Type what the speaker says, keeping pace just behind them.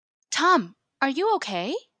Tom, are you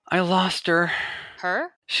okay? I lost her.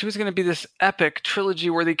 Her? She was going to be this epic,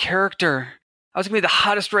 trilogy-worthy character. I was going to be the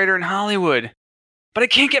hottest writer in Hollywood. But I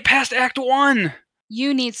can't get past Act 1!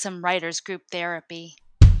 You need some writers group therapy.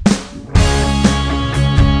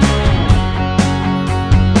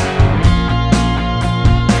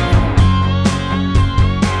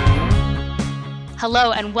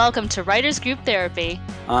 Hello and welcome to Writers Group Therapy.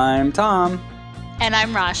 I'm Tom. And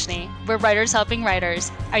I'm Roshni. We're writers helping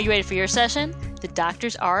writers. Are you ready for your session? The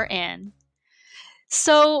doctors are in.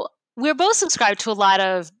 So we're both subscribed to a lot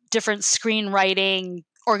of different screenwriting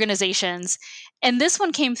organizations. And this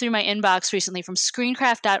one came through my inbox recently from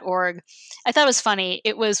screencraft.org. I thought it was funny.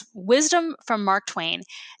 It was wisdom from Mark Twain.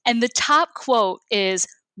 And the top quote is,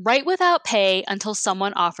 "Write without pay until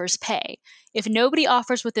someone offers pay. If nobody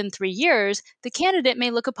offers within 3 years, the candidate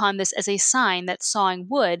may look upon this as a sign that sawing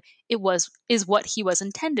wood is what he was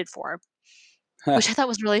intended for." Which I thought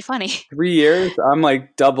was really funny. 3 years? I'm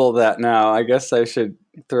like double that now. I guess I should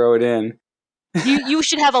throw it in. You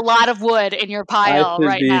should have a lot of wood in your pile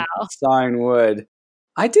right now. Sawing wood.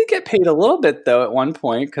 I did get paid a little bit though at one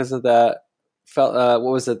point because of that. What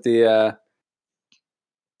was it? The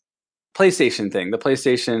PlayStation thing, the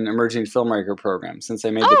PlayStation Emerging Filmmaker Program. Since I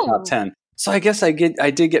made the top 10, so I guess I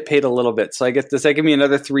did get paid a little bit. So I guess, does that give me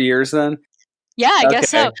another 3 years then? Yeah, I guess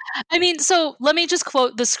so. I mean, so let me just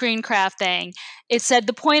quote the Screencraft thing. It said,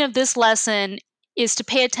 "The point of this lesson is to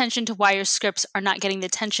pay attention to why your scripts are not getting the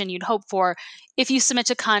attention you'd hope for. If you submit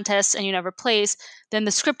to contests and you never place, then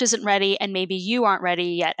the script isn't ready and maybe you aren't ready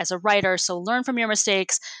yet as a writer. So learn from your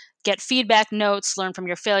mistakes, get feedback notes, learn from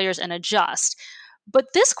your failures, and adjust."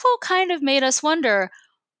 But this quote kind of made us wonder,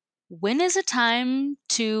 when is it time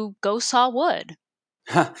to go saw wood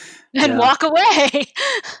and walk away?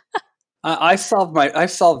 I solved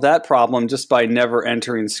that problem just by never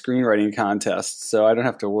entering screenwriting contests, so I don't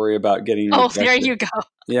have to worry about getting rejected. There you go.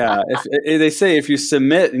 Yeah, if they say if you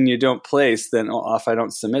submit and you don't place, then if I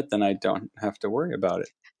don't submit, then I don't have to worry about it.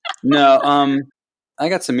 No, I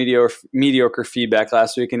got some mediocre feedback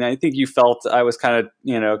last week, and I think you felt I was kind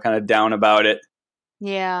of down about it.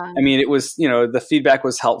 Yeah. I mean, it was, the feedback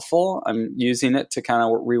was helpful. I'm using it to kind of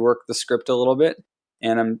rework the script a little bit,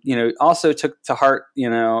 and I'm, also took to heart,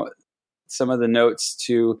 some of the notes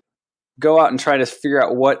to go out and try to figure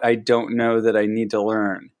out what I don't know that I need to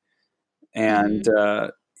learn. And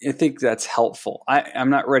I think that's helpful. I'm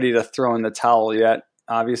not ready to throw in the towel yet.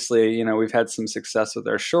 Obviously, we've had some success with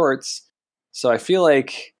our shorts. So I feel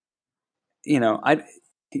like,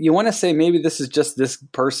 you want to say maybe this is just this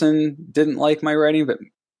person didn't like my writing, but,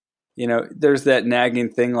 there's that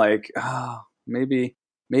nagging thing like, oh, maybe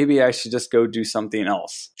I should just go do something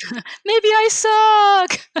else. Maybe I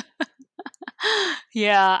suck.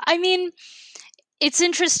 Yeah, I mean, it's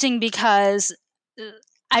interesting because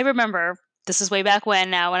I remember, this is way back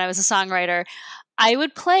when now, when I was a songwriter, I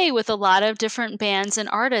would play with a lot of different bands and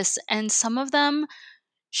artists, and some of them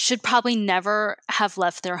should probably never have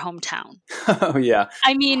left their hometown. Oh yeah.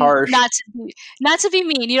 I mean, harsh. Not to be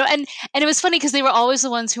mean, and it was funny because they were always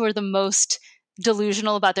the ones who were the most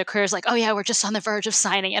delusional about their careers, like, "Oh yeah, we're just on the verge of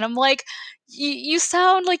signing." And I'm like, you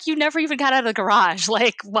sound like you never even got out of the garage.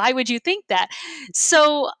 Like, why would you think that?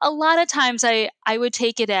 So a lot of times I would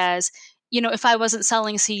take it as, if I wasn't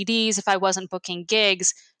selling CDs, if I wasn't booking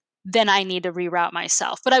gigs, then I need to reroute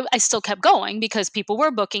myself. But I still kept going because people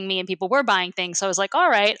were booking me and people were buying things. So I was like, all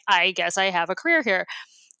right, I guess I have a career here,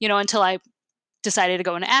 until I decided to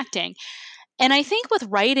go into acting. And I think with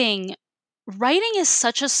writing is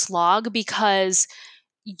such a slog because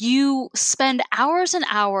you spend hours and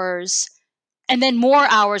hours and then more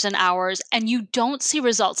hours and hours and you don't see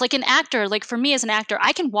results. Like an actor, like for me as an actor,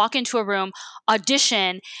 I can walk into a room,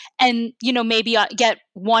 audition, and maybe get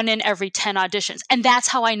 1 in every 10 auditions. And that's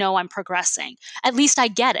how I know I'm progressing. At least I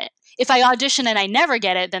get it. If I audition and I never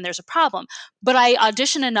get it, then there's a problem. But I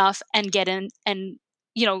audition enough and get in and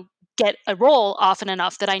get a role often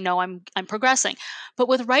enough that I know I'm progressing. But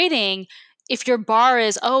with writing, if your bar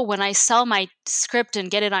is, oh, when I sell my script and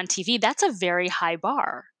get it on TV, that's a very high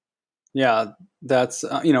bar. Yeah, that's,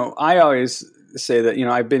 I always say that,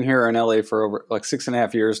 I've been here in LA for over like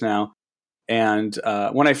 6.5 years now. And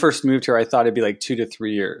when I first moved here, I thought it'd be like 2 to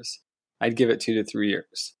 3 years. I'd give it 2 to 3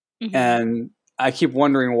 years. Mm-hmm. And I keep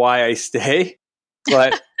wondering why I stay,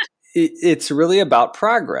 but it's really about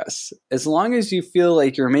progress. As long as you feel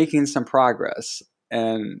like you're making some progress,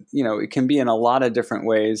 and, it can be in a lot of different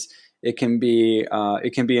ways. It can be in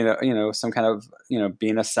a, some kind of,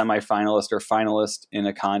 being a semifinalist or finalist in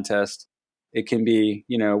a contest. It can be,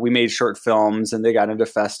 we made short films and they got into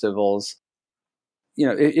festivals.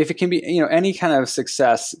 If it can be, any kind of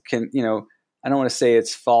success can, I don't want to say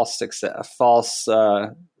it's false success, false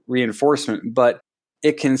reinforcement, but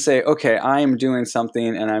it can say, okay, I am doing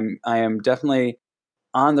something, and I am definitely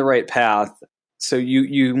on the right path. So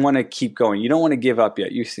you want to keep going. You don't want to give up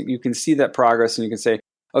yet. You can see that progress, and you can say,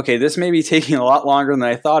 okay, this may be taking a lot longer than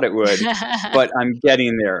I thought it would, but I'm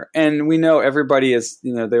getting there. And we know everybody is,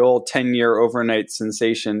 the old 10-year overnight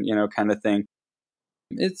sensation, kind of thing.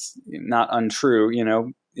 It's not untrue.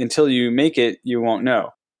 Until you make it, you won't know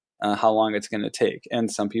how long it's going to take. And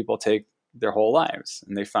some people take their whole lives,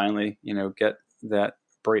 and they finally, get that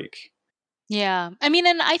break. Yeah. I mean,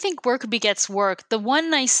 and I think work begets work. The one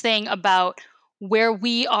nice thing about where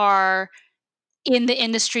we are in the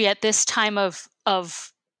industry at this time of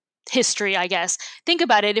history, I guess. Think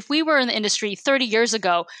about it. If we were in the industry 30 years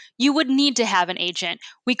ago, you would need to have an agent.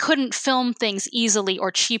 We couldn't film things easily or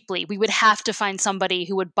cheaply. We would have to find somebody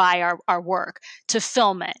who would buy our work to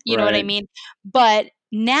film it. You know what I Right. mean? But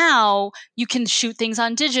now you can shoot things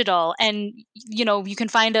on digital, and you can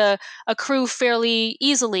find a crew fairly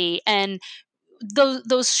easily. And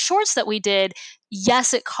those shorts that we did,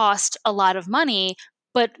 yes, it cost a lot of money,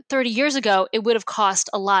 but 30 years ago it would have cost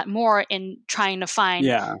a lot more in trying to find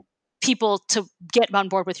Yeah. people to get on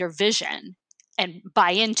board with your vision and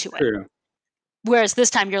buy into it. True. Whereas this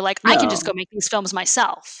time you're like, I can just go No. make these films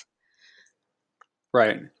myself.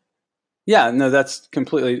 Right. Yeah, no, that's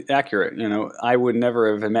completely accurate. I would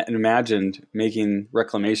never have imagined making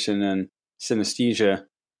reclamation and synesthesia,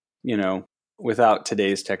 you know, without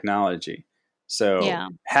today's technology. So Yeah.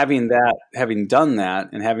 having done that,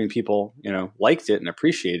 and having people, liked it and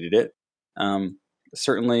appreciated it,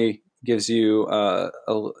 certainly gives you a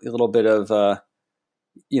little bit of,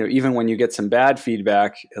 even when you get some bad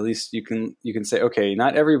feedback, at least you can say, okay,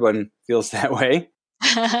 not everyone feels that way.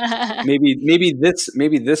 Maybe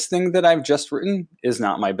this thing that I've just written is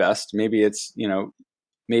not my best. Maybe it's,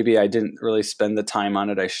 maybe I didn't really spend the time on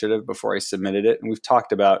it I should have before I submitted it. And we've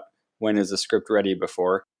talked about when is a script ready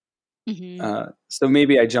before. Mm-hmm. So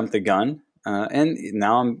maybe I jumped the gun. And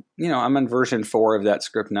now I'm on version 4 of that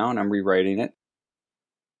script now, and I'm rewriting it.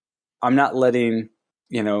 I'm not letting,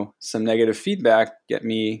 some negative feedback get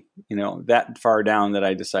me, that far down that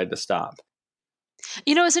I decide to stop.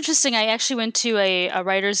 It's interesting. I actually went to a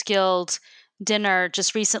Writers Guild dinner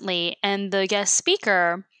just recently, and the guest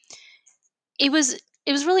speaker, it was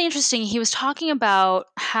it was really interesting. He was talking about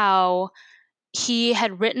how he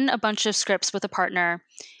had written a bunch of scripts with a partner,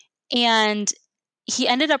 and he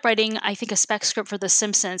ended up writing, I think, a spec script for The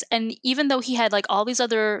Simpsons. And even though he had like all these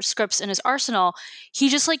other scripts in his arsenal, he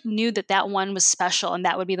just like knew that that one was special and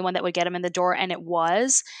that would be the one that would get him in the door, and it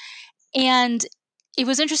was. And it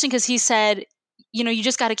was interesting because he said, you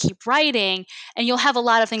just got to keep writing, and you'll have a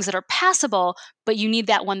lot of things that are passable, but you need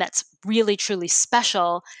that one that's really truly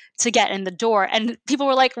special to get in the door. And people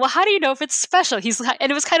were like, well, how do you know if it's special?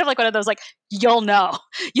 And it was kind of like one of those, like, you'll know.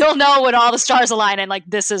 You'll know when all the stars align and like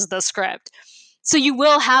this is the script. So you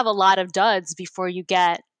will have a lot of duds before you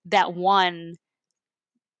get that one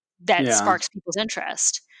that Yeah. sparks people's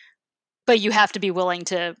interest. But you have to be willing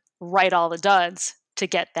to write all the duds to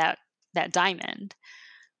get that diamond.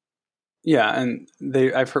 Yeah, and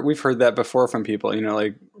we've heard that before from people.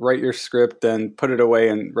 Like, write your script, then put it away,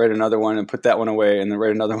 and write another one, and put that one away, and then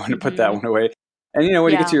write another one and put that Mm-hmm. one away. And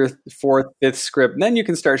when you get Yeah. to your fourth, fifth script, then you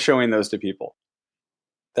can start showing those to people.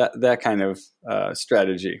 That kind of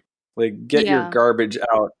strategy, like, get your Yeah. garbage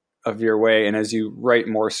out of your way, and as you write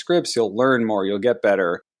more scripts, you'll learn more, you'll get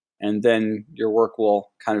better, and then your work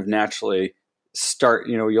will kind of naturally start.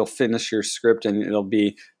 You'll finish your script, and it'll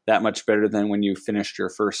be that much better than when you finished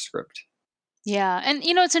your first script. Yeah. And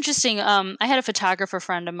it's interesting. I had a photographer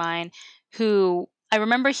friend of mine who I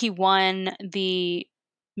remember he won the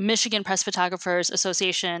Michigan Press Photographers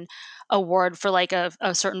Association award for like a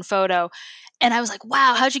certain photo. And I was like,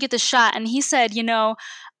 wow, how'd you get this shot? And he said, I'm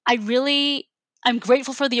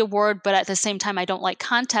grateful for the award, but at the same time, I don't like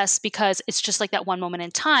contests because it's just like that one moment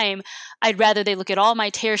in time. I'd rather they look at all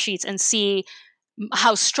my tear sheets and see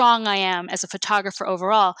how strong I am as a photographer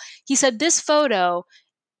overall. He said, this photo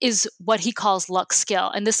is what he calls luck skill.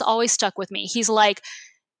 And this always stuck with me. He's like,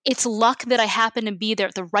 it's luck that I happened to be there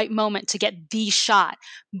at the right moment to get the shot,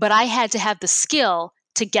 but I had to have the skill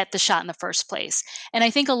to get the shot in the first place. And I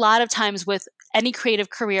think a lot of times with any creative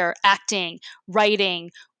career, acting, writing,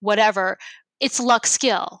 whatever, it's luck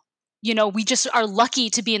skill. We just are lucky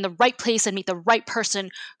to be in the right place and meet the right person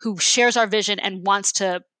who shares our vision and wants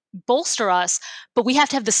to bolster us, but we have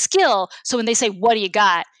to have the skill. So when they say, what do you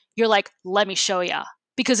got? You're like, let me show you.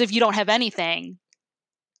 Because if you don't have anything,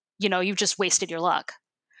 you've just wasted your luck.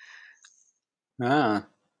 Ah,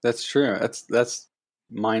 that's true. That's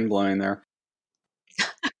mind blowing there.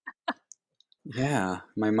 Yeah,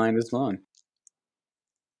 my mind is blown.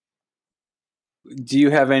 Do you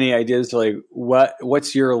have any ideas to like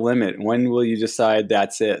what's your limit? When will you decide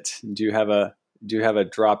that's it? Do you have a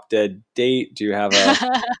drop dead date? Do you have a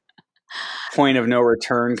point of no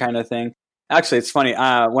return kind of thing? Actually, it's funny.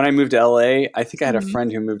 When I moved to LA, I think I had a Mhm.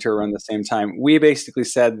 friend who moved here around the same time. We basically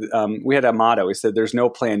said we had a motto. We said, "There's no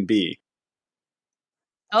plan B."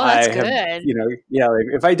 Oh, that's I have, good. yeah, like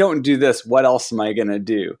if I don't do this, what else am I going to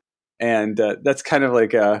do? And that's kind of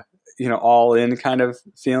like a, all in kind of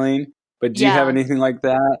feeling. But do you have Yeah. anything like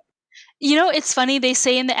that? It's funny, they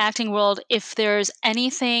say in the acting world, if there's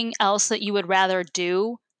anything else that you would rather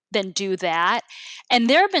do, then do that. And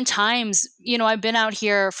there have been times, I've been out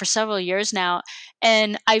here for several years now,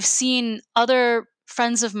 and I've seen other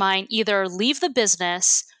friends of mine either leave the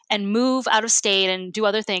business and move out of state and do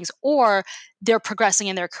other things, or they're progressing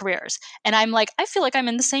in their careers. And I'm like, I feel like I'm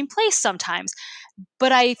in the same place sometimes.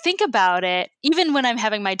 But I think about it, even when I'm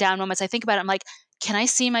having my down moments, I think about it, I'm like, can I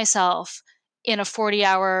see myself in a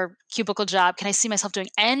 40-hour cubicle job? Can I see myself doing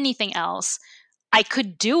anything else? I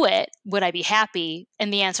could do it. Would I be happy?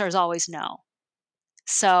 And the answer is always no.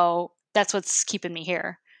 So that's what's keeping me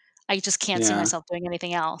here. I just can't see Yeah. myself doing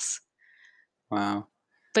anything else. Wow.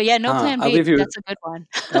 But yeah, no Huh. plan B. That's a good one.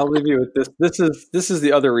 I'll leave you with this. This is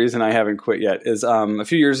the other reason I haven't quit yet. Is a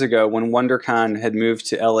few years ago when WonderCon had moved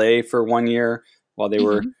to LA for 1 year while they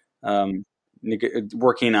were Hmm. um,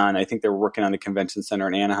 working on. I think they were working on the convention center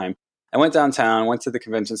in Anaheim. I went downtown, went to the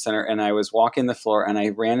convention center, and I was walking the floor, and I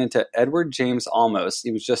ran into Edward James Olmos.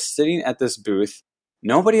 He was just sitting at this booth.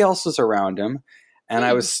 Nobody else was around him, and I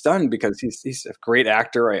Hmm. was stunned because he's a great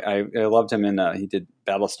actor. I loved him in he did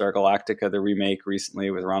Battlestar Galactica, the remake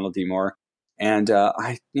recently with Ronald D. Moore. And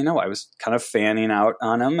I was kind of fanning out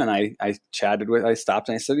on him, and I stopped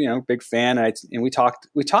and I said, big fan, and we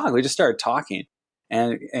just started talking,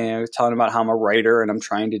 and I was telling about how I'm a writer and I'm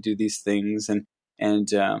trying to do these things, and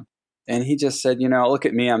and he just said, look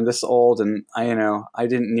at me, I'm this old, and I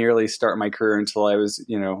didn't nearly start my career until I was,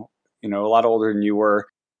 a lot older than you were,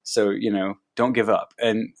 so don't give up.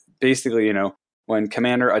 And basically, when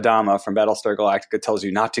Commander Adama from Battlestar Galactica tells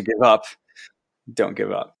you not to give up, don't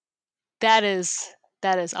give up. That is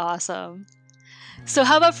awesome. So,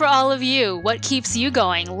 how about for all of you? What keeps you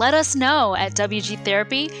going? Let us know at WG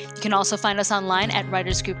Therapy. You can also find us online at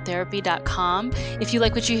writersgrouptherapy.com. If you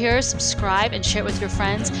like what you hear, subscribe and share it with your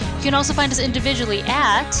friends. You can also find us individually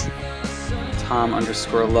at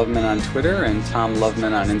Tom_Loveman on Twitter and Tom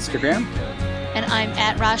Loveman on Instagram. and I'm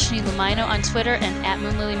at Roshni Lumino on Twitter and at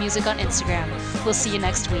Moonlily Music on Instagram. We'll see you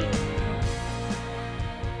next week.